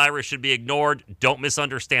coronavirus should be ignored. Don't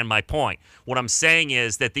misunderstand my point. What I'm saying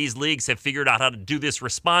is that these leagues have figured out how to do this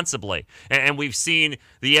responsibly. And we've seen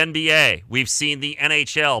the NBA, we've seen the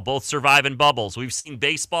NHL, both survive in bubbles. We've seen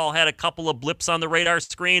baseball had a couple of blips on the radar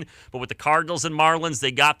screen, but with the Cardinals and Marlins,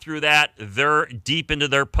 they got through that. They're deep into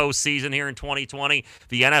their postseason here in 2020.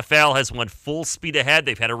 The NFL has went full speed ahead.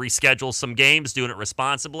 They've had to reschedule some games, doing it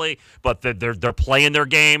responsibly, but they're playing their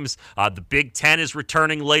games. The Big Ten is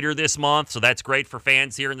returning later this month, so that's great for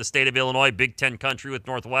fans here in the state of Illinois. Big Ten country with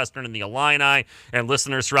Northwestern and the Illini. And listen,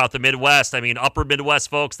 listeners throughout the Midwest. I mean, upper Midwest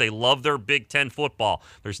folks, they love their Big Ten football.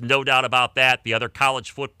 There's no doubt about that. The other college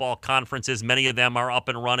football conferences, many of them are up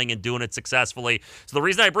and running and doing it successfully. So the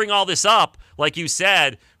reason I bring all this up, like you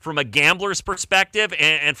said, from a gambler's perspective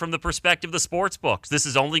and from the perspective of the sports books, this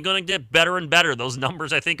is only going to get better and better. Those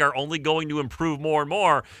numbers, I think, are only going to improve more and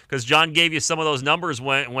more, because John gave you some of those numbers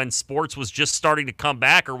when sports was just starting to come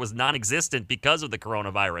back or was non-existent because of the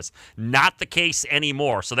coronavirus. Not the case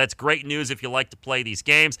anymore. So that's great news if you like to play these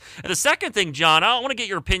games. And the second thing, John, I want to get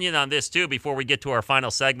your opinion on this too before we get to our final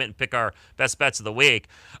segment and pick our best bets of the week.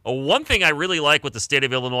 One thing I really like what the state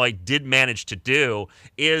of Illinois did manage to do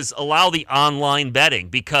is allow the online betting,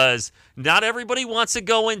 because not everybody wants to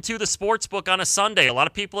go into the sports book on a Sunday. A lot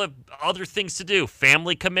of people have other things to do,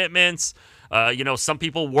 family commitments. Some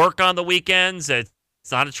people work on the weekends.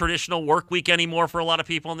 It's not a traditional work week anymore for a lot of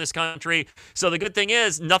people in this country. So the good thing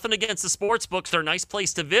is, nothing against the sports books. They're a nice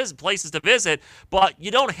places to visit, but you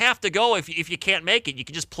don't have to go if you can't make it. You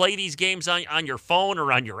can just play these games on your phone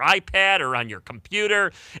or on your iPad or on your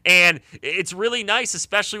computer. And it's really nice,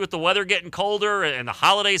 especially with the weather getting colder and the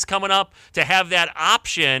holidays coming up, to have that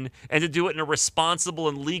option and to do it in a responsible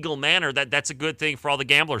and legal manner. That's a good thing for all the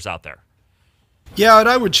gamblers out there. Yeah, and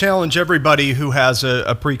I would challenge everybody who has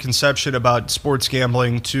a preconception about sports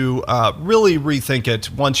gambling to really rethink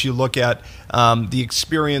it once you look at the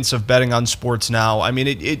experience of betting on sports now. I mean,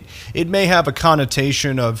 it may have a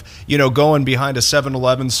connotation of, going behind a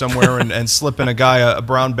 7-Eleven somewhere and slipping a guy a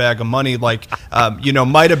brown bag of money like,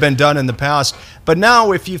 might have been done in the past. But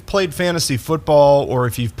now, if you've played fantasy football or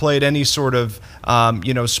if you've played any sort of,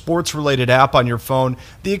 sports-related app on your phone,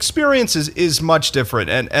 the experience is much different.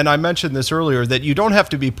 And I mentioned this earlier, that you don't have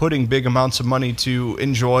to be putting big amounts of money to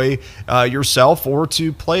enjoy yourself or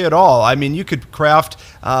to play at all. I mean, you could craft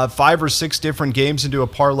 5 or 6 different games into a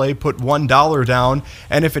parlay, put $1 down,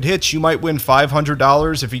 and if it hits, you might win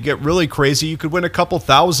 $500. If you get really crazy, you could win a couple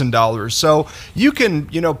 $1,000. So you can,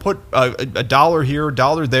 put a dollar here, a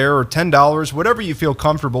dollar there, or $10, whatever you feel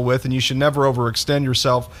comfortable with, and you should never overextend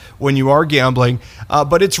yourself when you are gambling.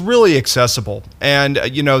 But it's really accessible, and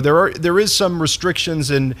there is some restrictions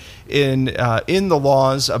in the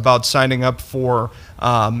laws about signing up for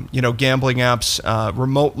gambling apps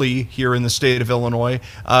remotely here in the state of Illinois.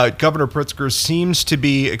 Governor Pritzker seems to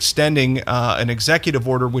be extending an executive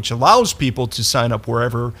order which allows people to sign up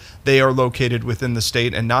wherever they are located within the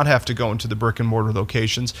state and not have to go into the brick and mortar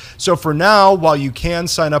locations. So for now, while you can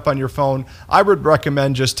sign up on your phone, I would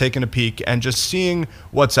recommend just taking a peek and just seeing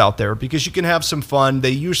what's out there, because you can have some fun.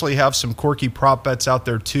 They usually have some quirky prop bets out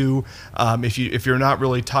there too. If you're not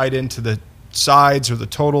really tied into the sides or the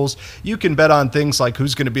totals, you can bet on things like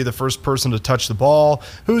who's going to be the first person to touch the ball,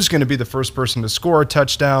 who's going to be the first person to score a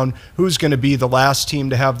touchdown, who's going to be the last team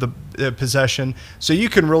to have the possession. So you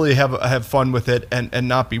can really have fun with it and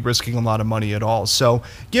not be risking a lot of money at all. So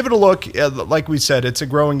give it a look. Like we said, it's a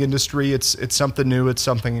growing industry. It's something new. It's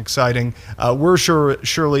something exciting. We're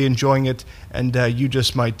surely enjoying it, and you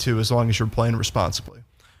just might too, as long as you're playing responsibly.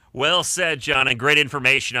 Well said, John, and great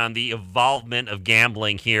information on the evolvement of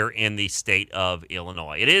gambling here in the state of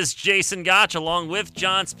Illinois. It is Jason Gotch along with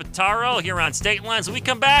John Spataro here on State Lines. When we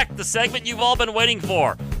come back, the segment you've all been waiting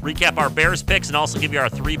for. Recap our Bears picks and also give you our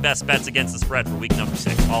 3 best bets against the spread for week number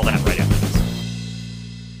 6. All that right after this.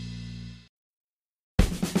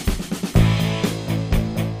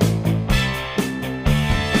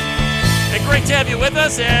 Great to have you with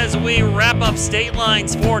us as we wrap up State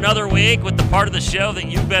Lines for another week with the part of the show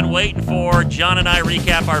that you've been waiting for. John and I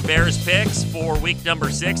recap our Bears picks for week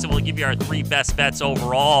number 6, and we'll give you our 3 best bets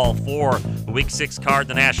overall for the week 6 card in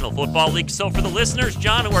the National Football League. So for the listeners,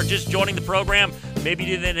 John, who are just joining the program, maybe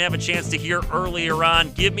you didn't have a chance to hear earlier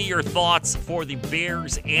on, give me your thoughts for the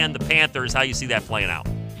Bears and the Panthers, how you see that playing out.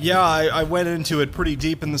 Yeah, I went into it pretty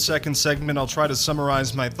deep in the second segment. I'll try to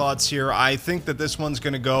summarize my thoughts here. I think that this one's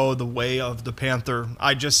going to go the way of the Panther.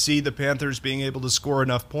 I just see the Panthers being able to score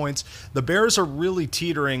enough points. The Bears are really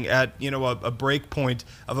teetering at, a break point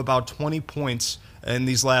of about 20 points in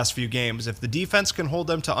these last few games. If the defense can hold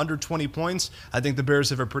them to under 20 points, I think the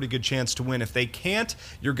Bears have a pretty good chance to win. If they can't,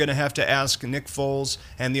 you're going to have to ask Nick Foles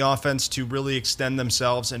and the offense to really extend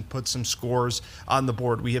themselves and put some scores on the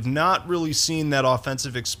board. We have not really seen that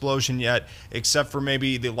offensive explosion yet, except for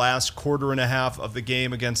maybe the last quarter and a half of the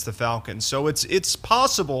game against the Falcons. So it's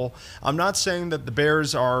possible. I'm not saying that the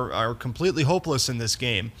Bears are completely hopeless in this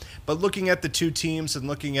game, but looking at the two teams and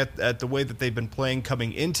looking at the way that they've been playing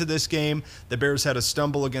coming into this game, the Bears had a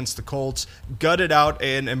stumble against the Colts, gutted out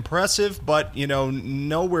an impressive but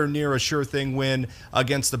nowhere near a sure thing win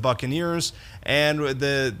against the Buccaneers. And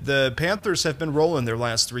the Panthers have been rolling their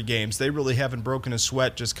last 3 games. They really haven't broken a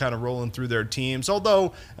sweat, just kind of rolling through their teams,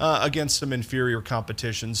 although against some inferior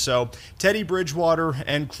competition. So Teddy Bridgewater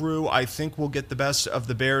and crew, I think, will get the best of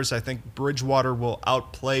the Bears. I think Bridgewater will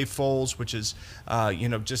outplay Foles, which is,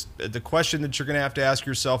 just the question that you're going to have to ask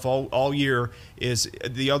yourself all year is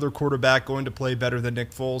the other quarterback going to play better than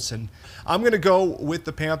Nick Foles? And I'm going to go with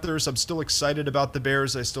the Panthers. I'm still excited about the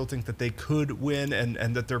Bears. I still think that they could win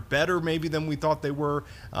and that they're better maybe than we thought they were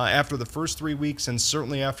after the first 3 weeks and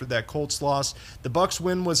certainly after that Colts loss. The Bucs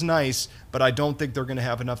win was nice, but I don't think they're going to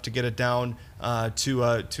have enough to get it down to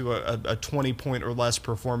a 20-point or less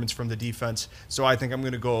performance from the defense. So I think I'm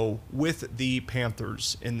going to go with the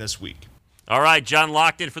Panthers in this week. All right, John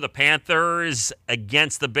locked in for the Panthers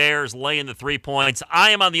against the Bears, laying the 3 points. I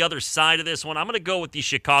am on the other side of this one. I'm going to go with the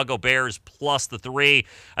Chicago Bears plus the 3.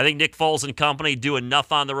 I think Nick Foles and company do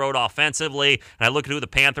enough on the road offensively. And I look at who the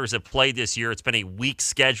Panthers have played this year. It's been a weak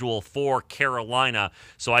schedule for Carolina.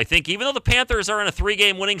 So I think even though the Panthers are in a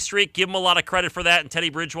 3-game winning streak, give them a lot of credit for that. And Teddy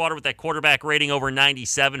Bridgewater with that quarterback rating over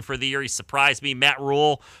 97 for the year, he surprised me. Matt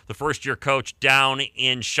Rule, the first-year coach down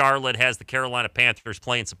in Charlotte, has the Carolina Panthers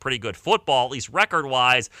playing some pretty good football, at least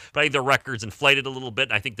record-wise, but I think their record's inflated a little bit,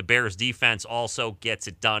 and I think the Bears' defense also gets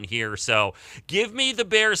it done here. So give me the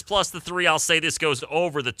Bears plus the 3. I'll say this goes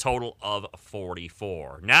over the total of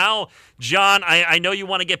 44. Now, John, I know you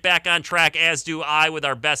want to get back on track, as do I, with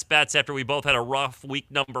our best bets after we both had a rough week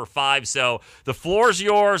number 5. So the floor's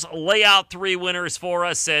yours. Lay out 3 winners for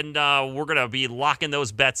us, and we're going to be locking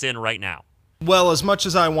those bets in right now. Well, as much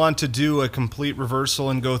as I want to do a complete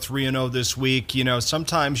reversal and go 3-0 this week,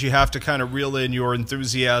 sometimes you have to kind of reel in your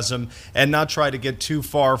enthusiasm and not try to get too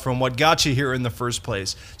far from what got you here in the first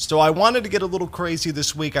place. So I wanted to get a little crazy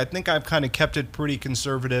this week. I think I've kind of kept it pretty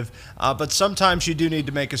conservative, but sometimes you do need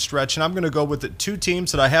to make a stretch, and I'm going to go with the 2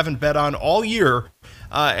 teams that I haven't bet on all year.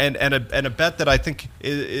 And a bet that I think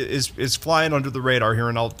is flying under the radar here,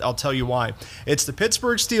 and I'll tell you why. It's the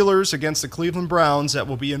Pittsburgh Steelers against the Cleveland Browns that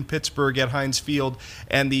will be in Pittsburgh at Heinz Field,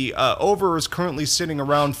 and the over is currently sitting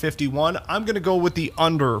around 51. I'm going to go with the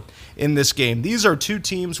under in this game. These are 2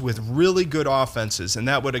 teams with really good offenses, and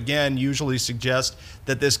that would, again, usually suggest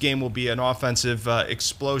that this game will be an offensive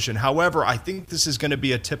explosion. However, I think this is going to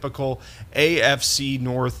be a typical AFC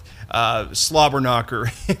North slobber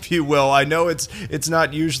knocker, if you will. I know it's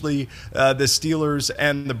not usually the Steelers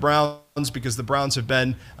and the Browns, because the Browns have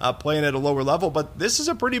been playing at a lower level, but this is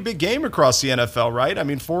a pretty big game across the NFL, right? I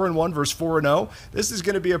mean, 4-1 versus 4-0. This is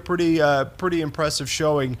going to be a pretty impressive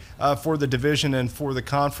showing for the division and for the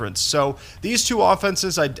conference. So these 2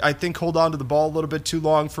 offenses, I think, hold on to the ball a little bit too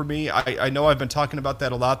long for me. I know I've been talking about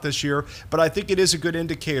that a lot this year, but I think it is a good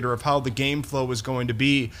indicator of how the game flow is going to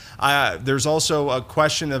be. There's also a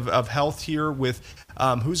question of health here with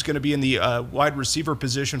who's going to be in the wide receiver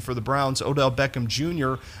position for the Browns. Odell Beckham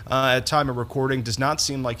Jr., at time of recording, does not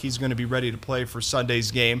seem like he's going to be ready to play for Sunday's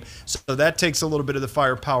game. So that takes a little bit of the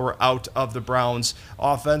firepower out of the Browns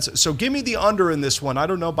offense. So give me the under in this one. I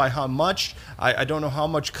don't know by how much. I don't know how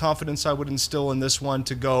much confidence I would instill in this one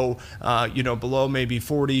to go below maybe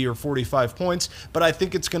 40 or 45 points, but I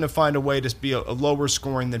think it's going to find a way to be a lower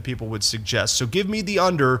scoring than people would suggest. So give me the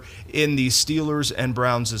under in the Steelers and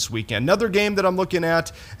Browns this weekend. Another game that I'm looking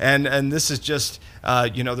at, and this is just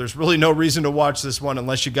there's really no reason to watch this one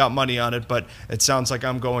unless you got money on it, but it sounds like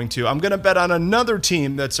I'm going to. I'm going to bet on another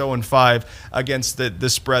team that's 0-5 against the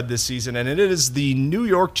spread this season, and it is the New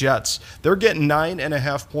York Jets. They're getting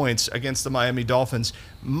 9.5 points against the Miami Dolphins.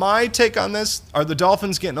 My take on this, are the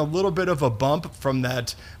Dolphins getting a little bit of a bump from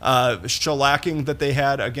that shellacking that they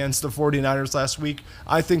had against the 49ers last week?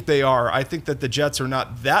 I think they are. I think that the Jets are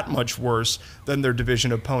not that much worse than their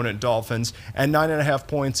division opponent Dolphins, and 9.5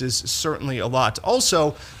 points is certainly a lot.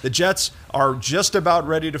 Also, the Jets are just about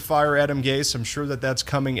ready to fire Adam Gase. I'm sure that that's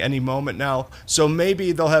coming any moment now. So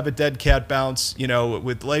maybe they'll have a dead cat bounce,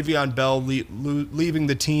 with Le'Veon Bell leaving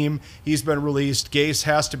the team. He's been released. Gase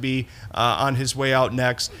has to be on his way out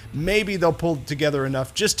next. Maybe they'll pull together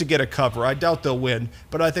enough just to get a cover. I doubt they'll win,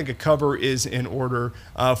 but I think a cover is in order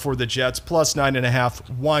for the Jets. Plus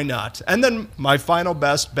 9.5, why not? And then my final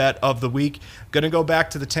best bet of the week, going to go back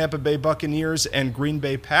to the Tampa Bay Buccaneers and Green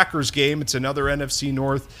Bay Packers game. It's another NFC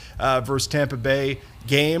North versus Tampa Bay.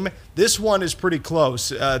 game. This one is pretty close.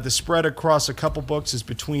 The spread across a couple books is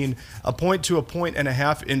between a point to a point and a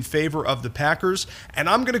half in favor of the Packers, and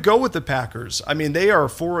I'm going to go with the Packers. I mean, they are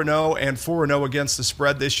 4-0 and 4-0 against the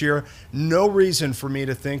spread this year. No reason for me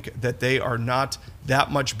to think that they are not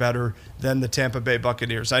that much better than the Tampa Bay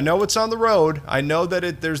Buccaneers. I know it's on the road. I know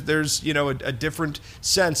that there's a different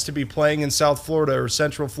sense to be playing in South Florida or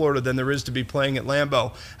Central Florida than there is to be playing at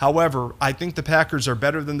Lambeau. However, I think the Packers are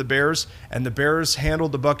better than the Bears, and the Bears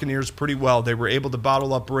handled the Buccaneers pretty well. They were able to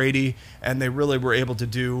bottle up Brady, and they really were able to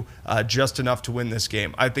do just enough to win this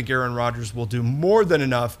game. I think Aaron Rodgers will do more than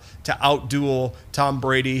enough to outduel Tom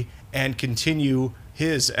Brady and continue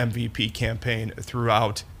his MVP campaign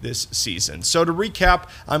throughout this season. So to recap,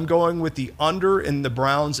 I'm going with the under in the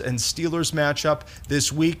Browns and Steelers matchup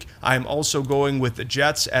this week. I'm also going with the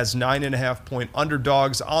Jets as 9.5-point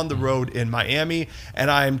underdogs on the road in Miami, and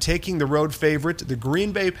I'm taking the road favorite, the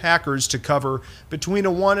Green Bay Packers, to cover between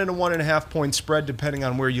a 1 and a 1.5 point spread depending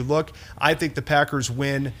on where you look. I think the Packers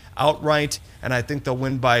win outright, and I think they'll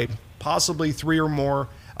win by possibly 3 or more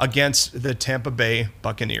against the Tampa Bay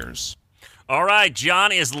Buccaneers. All right,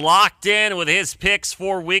 John is locked in with his picks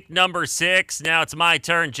for week number 6. Now it's my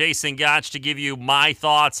turn, Jason Gotch, to give you my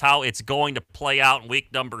thoughts, how it's going to play out in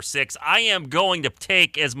week number 6. I am going to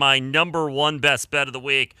take as my number 1 best bet of the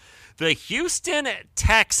week the Houston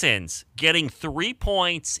Texans getting 3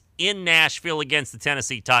 points in Nashville against the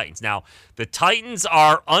Tennessee Titans. Now, the Titans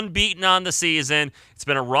are unbeaten on the season. It's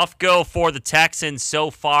been a rough go for the Texans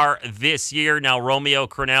so far this year. Now, Romeo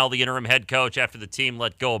Crennel, the interim head coach, after the team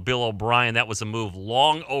let go of Bill O'Brien, that was a move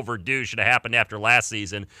long overdue. Should have happened after last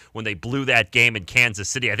season when they blew that game in Kansas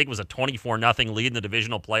City. I think it was a 24-0 lead in the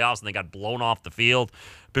divisional playoffs, and they got blown off the field.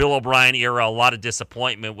 Bill O'Brien era, a lot of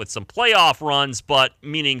disappointment with some playoff runs, but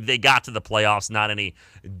meaning they got to the playoffs, not any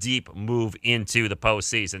deep move into the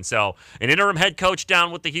postseason. So an interim head coach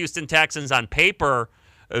down with the Houston Texans. On paper,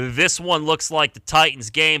 this one looks like the Titans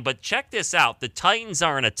game, but check this out. The Titans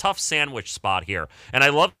are in a tough sandwich spot here, and I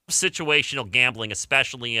love situational gambling,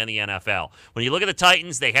 especially in the NFL. When you look at the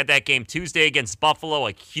Titans, they had that game Tuesday against Buffalo,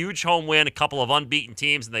 a huge home win, a couple of unbeaten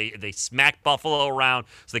teams, and they smacked Buffalo around,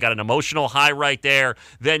 so they got an emotional high right there.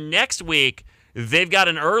 Then next week, they've got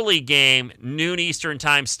an early game, noon Eastern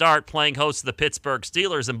time start, playing host to the Pittsburgh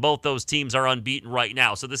Steelers, and both those teams are unbeaten right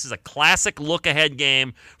now. So this is a classic look-ahead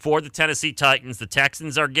game for the Tennessee Titans. The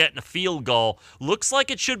Texans are getting a field goal. Looks like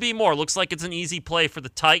it should be more. Looks like it's an easy play for the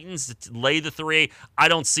Titans to lay the 3. I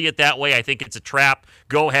don't see it that way. I think it's a trap.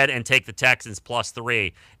 Go ahead and take the Texans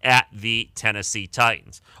 +3 at the Tennessee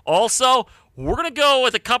Titans. Also, we're going to go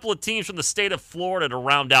with a couple of teams from the state of Florida to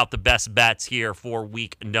round out the best bets here for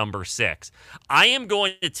week number 6. I am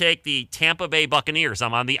going to take the Tampa Bay Buccaneers.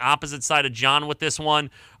 I'm on the opposite side of John with this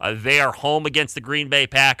one. They are home against the Green Bay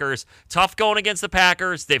Packers. Tough going against the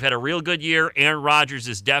Packers. They've had a real good year. Aaron Rodgers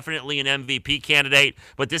is definitely an MVP candidate,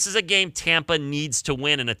 but this is a game Tampa needs to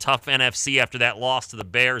win in a tough NFC after that loss to the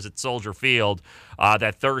Bears at Soldier Field,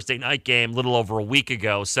 that Thursday night game a little over a week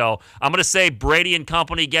ago. So I'm going to say Brady and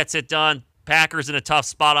company gets it done. Packers in a tough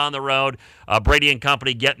spot on the road. Brady and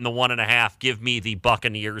company getting the 1.5. Give me the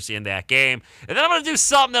Buccaneers in that game. And then I'm going to do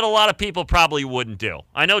something that a lot of people probably wouldn't do.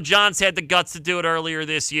 I know John's had the guts to do it earlier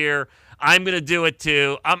this year. I'm going to do it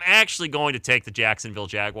too. I'm actually going to take the Jacksonville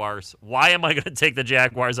Jaguars. Why am I going to take the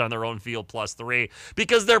Jaguars on their own field +3?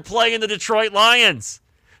 Because they're playing the Detroit Lions.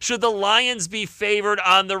 Should the Lions be favored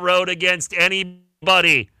on the road against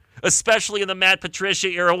anybody? Especially in the Matt Patricia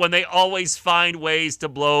era when they always find ways to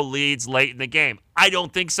blow leads late in the game. I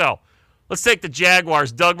don't think so. Let's take the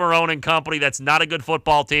Jaguars. Doug Marrone and company, that's not a good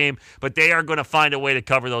football team, but they are going to find a way to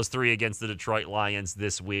cover those 3 against the Detroit Lions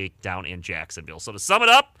this week down in Jacksonville. So to sum it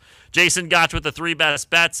up, Jason Gotch with the 3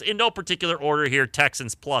 best bets. In no particular order here,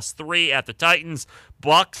 Texans +3 at the Titans,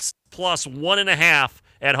 Bucks +1.5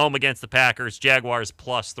 at home against the Packers, Jaguars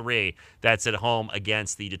 +3. That's at home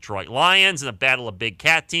against the Detroit Lions in a battle of big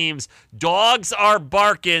cat teams. Dogs are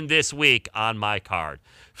barking this week on my card.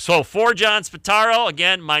 So for John Spataro,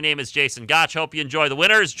 again, my name is Jason Gotch. Hope you enjoy the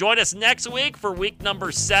winners. Join us next week for week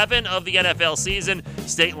number 7 of the NFL season.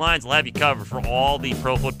 State Lines will have you covered for all the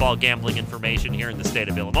pro football gambling information here in the state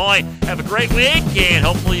of Illinois. Have a great week, and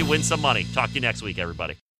hopefully you win some money. Talk to you next week,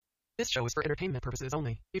 everybody. This show is for entertainment purposes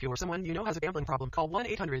only. If you or someone you know has a gambling problem, call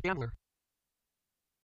 1-800-GAMBLER.